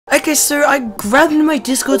Okay, so I grabbed my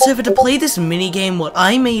Discord server to play this mini game what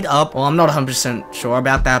I made up. Well, I'm not 100% sure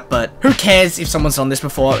about that, but who cares if someone's done this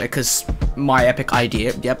before, because my epic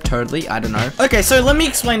idea. Yep, totally, I don't know. Okay, so let me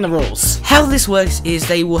explain the rules. How this works is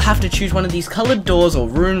they will have to choose one of these colored doors or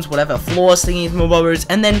rooms, whatever, floors, thingies, mobbers,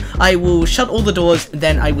 and then I will shut all the doors,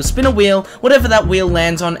 then I will spin a wheel. Whatever that wheel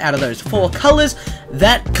lands on out of those 4 colors,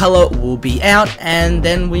 that color will be out, and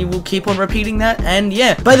then we will keep on repeating that. And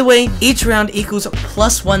yeah, by the way, each round equals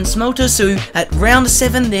 +1 smelter, so at round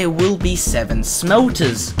 7 there will be 7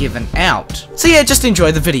 smelters given out. So yeah, just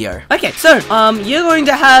enjoy the video. Okay, so you're going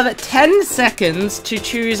to have 10 seconds to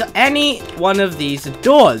choose any one of these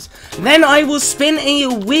doors. Then I will spin a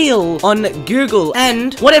wheel on Google,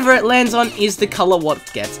 and whatever it lands on is the color what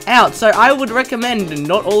gets out. So I would recommend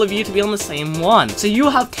not all of you to be on the same one. So you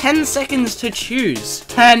have 10 seconds to choose.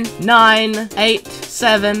 10, 9, 8,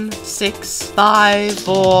 7, 6, 5,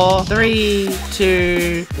 4, 3,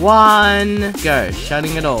 2, 1, go.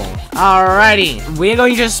 Shutting it all. Alrighty, we're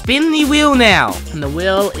going to spin the wheel now. And the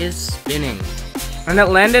wheel is spinning. And it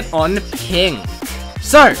landed on pink.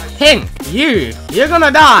 So, Pink, you're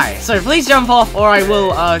gonna die. So please jump off or I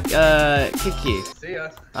will, kick you. See ya.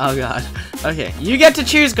 Oh god. Okay, you get to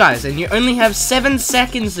choose, guys, and you only have 7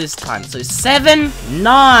 seconds this time. So 7,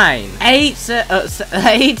 9, 8,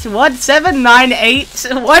 8, what? 7, 9, 8?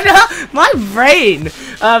 What? My brain.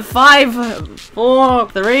 5, 4,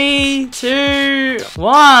 3, 2,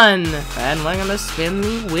 1. And we're gonna spin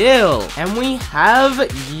the wheel. And we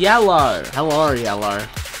have yellow. Hello, yellow.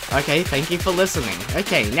 Okay, thank you for listening.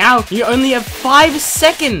 Okay, now you only have 5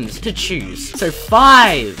 seconds to choose. So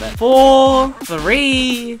 5, 4,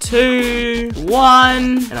 3, 2,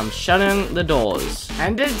 1, and I'm shutting the doors.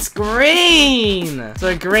 And it's green.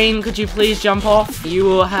 So green, could you please jump off? You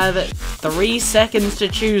will have 3 seconds to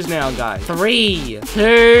choose now, guys. 3,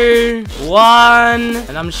 2, 1,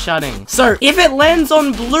 and I'm shutting. So if it lands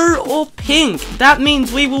on blue or pink, that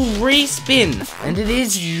means we will respin. And it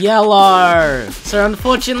is yellow. So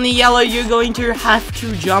unfortunately, yellow, you're going to have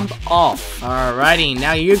to jump off. Alrighty,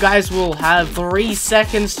 now you guys will have 3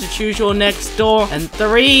 seconds to choose your next door. And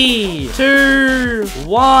 3, 2,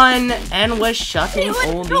 1, and we're shutting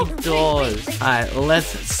all the doors. Alright, let's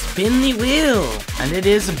spin the wheel. And it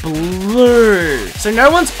is blue. So no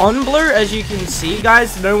one's on blue, as you can see,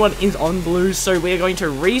 guys. No one is on blue, so we're going to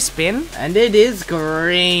respin. And it is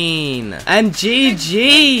green. And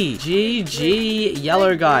GG. GG,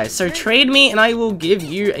 yellow, guys. So trade me and I will give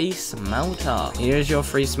you a smelter. Here's your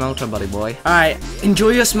free smelter, buddy boy. Alright,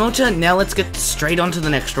 enjoy your smelter. Now let's get straight on to the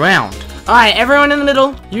next round. Alright, everyone in the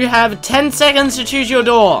middle, you have 10 seconds to choose your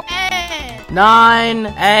door. 9,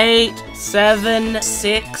 8, 7,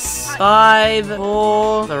 6, 5,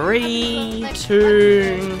 4, 3,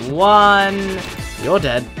 2, 1. You're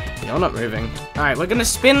dead. You're not moving. Alright, we're gonna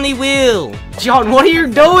spin the wheel. John, what are you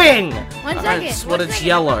doing? 1 second. That's what it's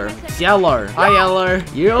yellow. It's yellow. Hi, yellow.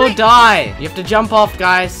 You'll die. You have to jump off,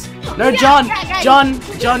 guys. No, John.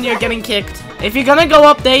 John, you're getting kicked. If you're gonna go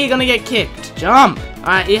up there, you're gonna get kicked. Jump.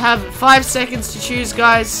 Alright, you have 5 seconds to choose,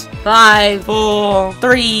 guys. 5, 4,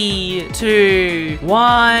 3, 2,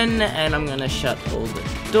 1. And I'm gonna shut all the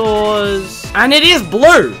doors. And it is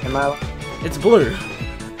blue. It's blue.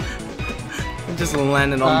 Just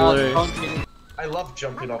landing on blue. I love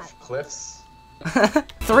jumping off cliffs.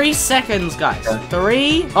 3 seconds, guys.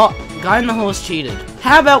 3. Oh, guy in the horse cheated.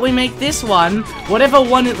 How about we make this one, whatever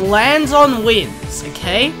one it lands on wins,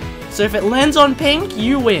 okay? So if it lands on pink,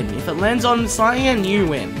 you win. If it lands on cyan, you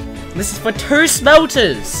win. This is for 2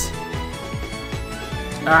 smelters.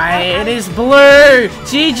 Alright, it is blue.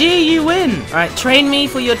 GG, you win. Alright, train me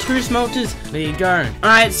for your 2 smelters. There you go.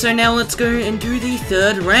 Alright, so now let's go into the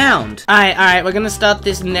 3rd round. Alright, we're gonna start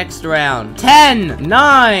this next round. 10,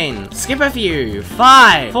 9, skip a few.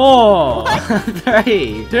 5, 4,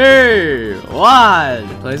 3, 2,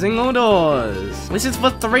 1. Closing all doors. This is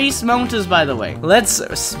for 3 smelters, by the way. Let's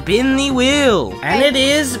spin the wheel. And it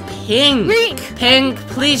is pink. Pink,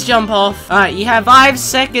 please jump off. Alright, you have 5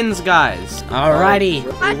 seconds, guys. Alrighty.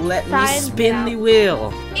 Let me spin the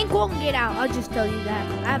wheel. Ink won't get out. I'll just tell you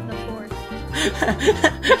that. I have the force.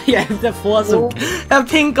 Yeah, the force of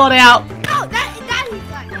pink got out. Oh, that is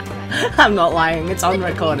like. I'm not lying. It's on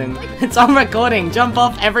recording. It's on recording. Jump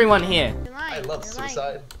off, everyone here. I love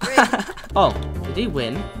suicide. Oh, did he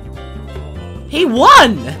win? He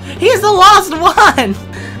won! He's the last one!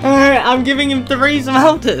 Alright, I'm giving him 3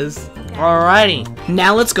 smelters. Alrighty,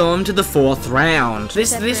 now let's go on to the 4th round.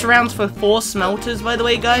 This round's for 4 smelters, by the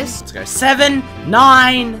way, guys. Let's go. 7,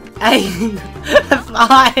 9, 8,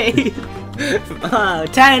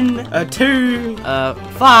 5, 10, 2,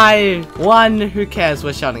 5, 1. Who cares?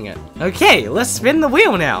 We're shutting it. Okay, let's spin the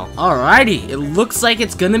wheel now. Alrighty, it looks like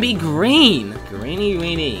it's gonna be green. Greeny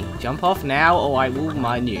weeny. Jump off now or I will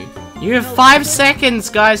mine you. You have 5 seconds,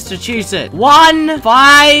 guys, to choose it. 1,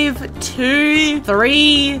 5, 2,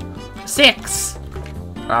 3, 6.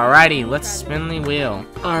 Alrighty, let's spin the wheel.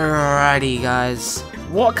 Alrighty, guys.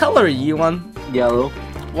 What color are you on? Yellow.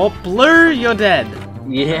 What blue? You're dead.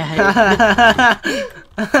 Yeah.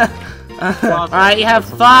 Alright, you have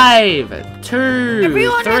 5, 2,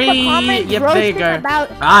 Everyone 3. Yep, there you go.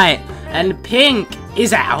 Alright, and pink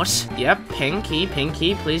is out. Yep, pinky,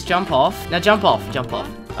 please jump off. Now jump off.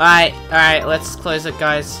 Alright, let's close it,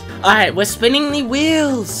 guys. Alright, we're spinning the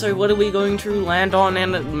wheels. So what are we going to land on?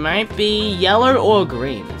 And it might be yellow or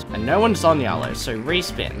green. And no one's on yellow, so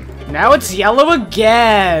respin. Now it's yellow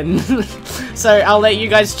again. So I'll let you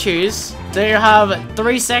guys choose. So you have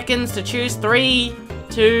 3 seconds to choose. 3,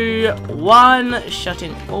 2, 1.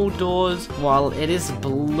 Shutting all doors while it is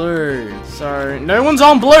blue. So no one's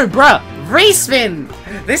on blue, bruh. Respin.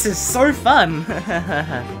 This is so fun.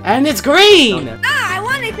 And it's green. Ah, I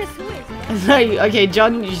wanted to switch. No, okay,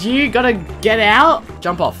 John, you gotta get out.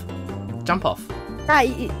 Jump off. No,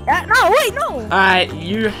 wait, no. Alright,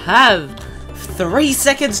 you have 3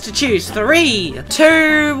 seconds to choose. 3,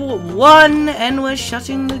 2, 1, and we're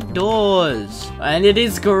shutting the doors. And it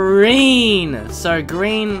is green. So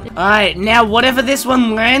green. Alright, now whatever this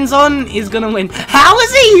one lands on is gonna win. How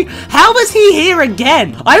is he here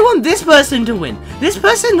again? I want this person to win. This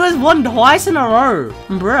person has won twice in a row.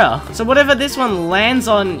 Bruh. So whatever this one lands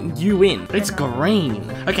on, you win. It's green.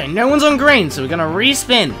 Okay, no one's on green, so we're gonna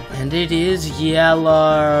respin. And it is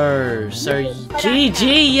yellow. So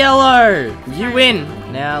GG yellow. You win.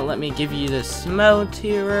 Now let me give you the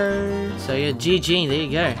smelter. So yeah, GG, there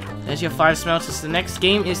you go. There's your 5 smelters. The next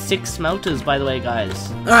game is 6 smelters, by the way,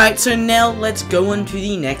 guys. Alright, so now let's go on to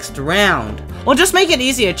the next round. Or just make it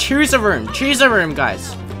easier. Choose a room. Choose a room,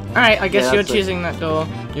 guys. Alright, I guess you're choosing that door.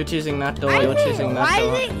 You're choosing that door. You're choosing that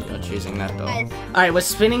door. You're choosing that door. Alright, we're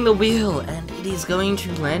spinning the wheel, and it is going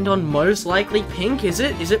to land on most likely pink. Is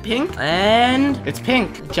it? Is it pink? And it's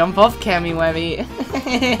pink. Jump off, Cammy Webby.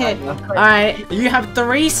 Alright, you have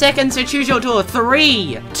 3 seconds to choose your door.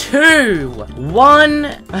 3, 2, 1.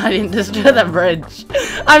 I didn't destroy the bridge.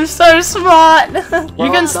 I'm so smart.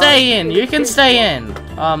 You can stay in. You can stay in.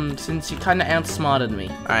 Since you kind of outsmarted me.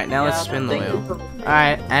 Alright, now let's spin the wheel.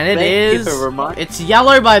 Alright, and it's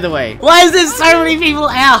yellow, by the way. Why is there so many people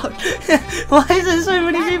out? Why is there so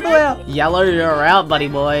many people out? Yellow, you're out, buddy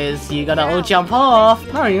boys. You gotta all jump off.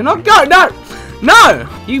 No, you're not going. No,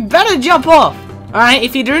 you better jump off. Alright,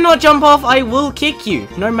 if you do not jump off, I will kick you.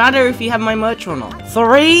 No matter if you have my merch or not.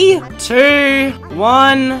 3, 2,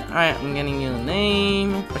 1. Alright, I'm getting your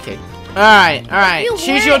name. Okay. Alright.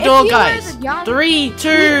 Choose your door, guys. 3,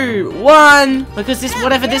 2, 1. Because this,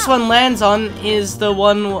 whatever this one lands on, is the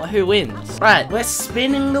one who wins. Right, we're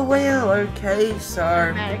spinning the wheel. Okay,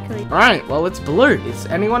 so. Right, well, it's blue. Is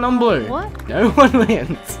anyone on blue? What? No one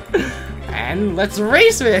wins. And let's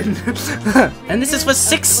respin. And this is for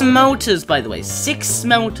 6 smelters, by the way. 6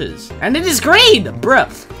 smelters. And it is green, bruh.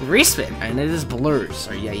 Respin. And it is blue.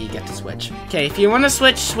 So yeah, you get to switch. Okay, if you want to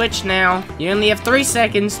switch now. You only have 3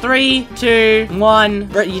 seconds. 3, 2, 1.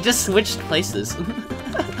 Bro, you just switched places.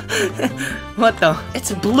 What the?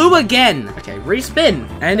 It's blue again. Okay, respin.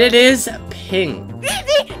 And it is pink.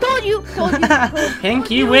 Told you.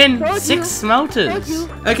 Pink, you win 6 smelters.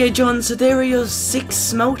 Okay, John, so there are your 6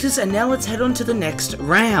 smelters, and now let's head on to the next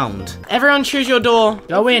round. Everyone choose your door.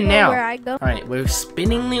 Go in now. Where I go. Alright, we're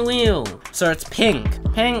spinning the wheel. So it's pink.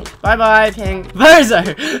 Pink. Bye-bye, pink. Bozo,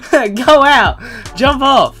 go out. Jump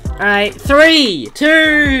off. Alright, 3,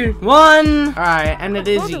 2, 1. Alright, and it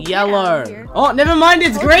is yellow. Oh, never mind,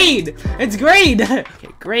 it's green. It's green. Okay,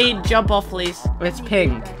 green, jump off, please. It's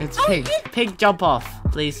pink. It's pink. Pink, jump off,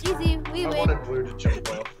 please. Easy, we I win. wanted blue to jump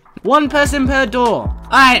off. 1 person per door.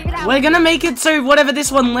 Alright, we're gonna make it so whatever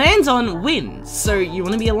this one lands on wins. So you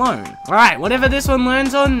wanna be alone. Alright, whatever this one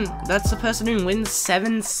lands on, that's the person who wins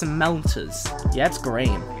 7 smelters. Yeah, it's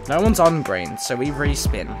green. No one's on green, so we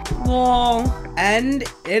respin. Whoa. And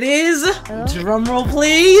it is, drumroll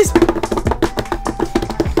please,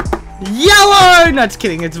 yellow! No, just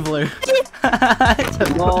kidding, it's blue.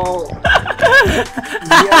 No.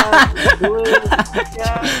 Yeah, blue.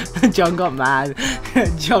 Yeah. John got mad.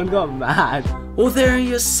 John got mad. Well, there are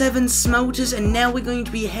your 7 smelters, and now we're going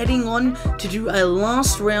to be heading on to do a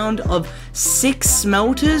last round of 6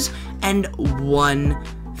 smelters and 1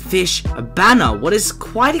 fish banner, what is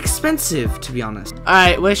quite expensive, to be honest.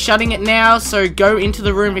 Alright, we're shutting it now, so go into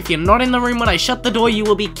the room. If you're not in the room when I shut the door, you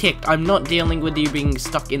will be kicked. I'm not dealing with you being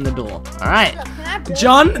stuck in the door. Alright.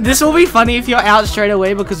 John, this will be funny if you're out straight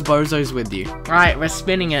away because Bozo's with you. Alright, we're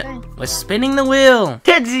spinning it. We're spinning the wheel.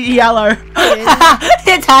 It's yellow.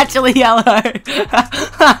 It's actually yellow.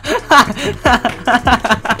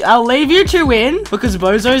 I'll leave you to win because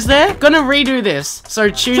Bozo's there. Gonna redo this. So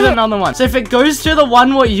choose another one. So if it goes to the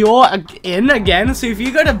one where you're in again, so if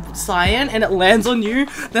you go to cyan and it lands on you,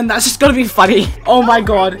 then that's just gonna be funny. Oh my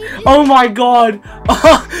god. Oh my god.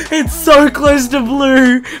 Oh, it's so close to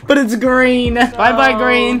blue, but it's green. Bye bye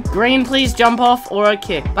green. Green, please jump off or a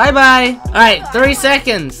kick. Bye bye. Alright, 3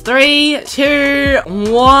 seconds. 3, 2,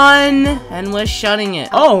 1, and we're shutting it.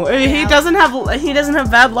 Oh, he doesn't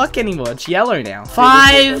have bad luck anymore. It's yellow now.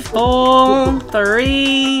 5, 4,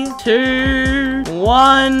 3, 2,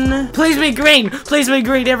 1. Please be green. Please be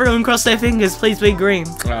green. Everyone cross their fingers. Please be green.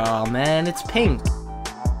 Oh man, it's pink.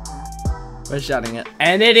 We're shutting it.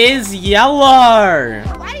 And it is yellow.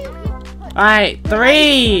 Alright,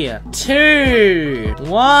 3, 2,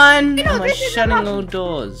 1. And we're shutting all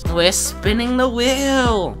doors. We're spinning the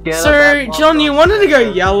wheel. So, John, you wanted to go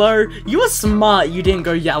yellow. You were smart. You didn't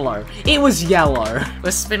go yellow. It was yellow.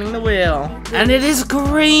 We're spinning the wheel. And it is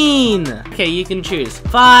green. Okay, you can choose.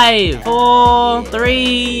 5, 4,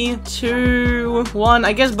 3, 2, 1.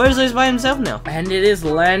 I guess Bozo's by himself now. And it is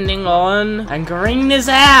landing on. And green is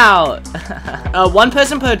out. 1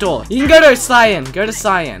 person per door. You can go to cyan. Go to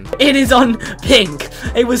cyan. It is on pink.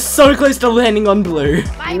 It was so close to landing on blue.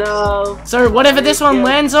 No. So whatever this one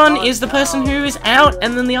lands on is the person who is out,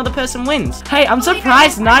 and then the other person wins. Hey, I'm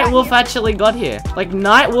surprised Nightwolf actually got here. Like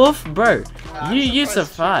Nightwolf, bro, you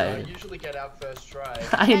survived. I usually get out first try.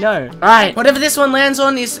 I know. Alright, whatever this one lands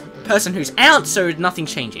on is person who's out, so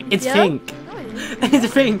nothing's changing. It's pink.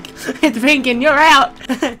 It's pink. It's pink and you're out.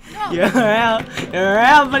 You're out. You're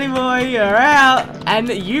out, buddy boy. You're out. And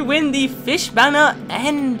you win the fish banner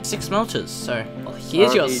and 6 smelters. So, well,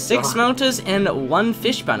 here's your 6 smelters and 1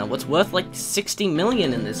 fish banner. What's worth like 60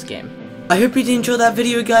 million in this game. I hope you did enjoy that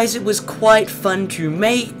video, guys. It was quite fun to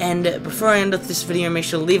make. And before I end off this video, make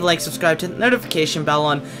sure to leave a like, subscribe, turn the notification bell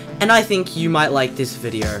on. And I think you might like this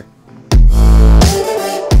video.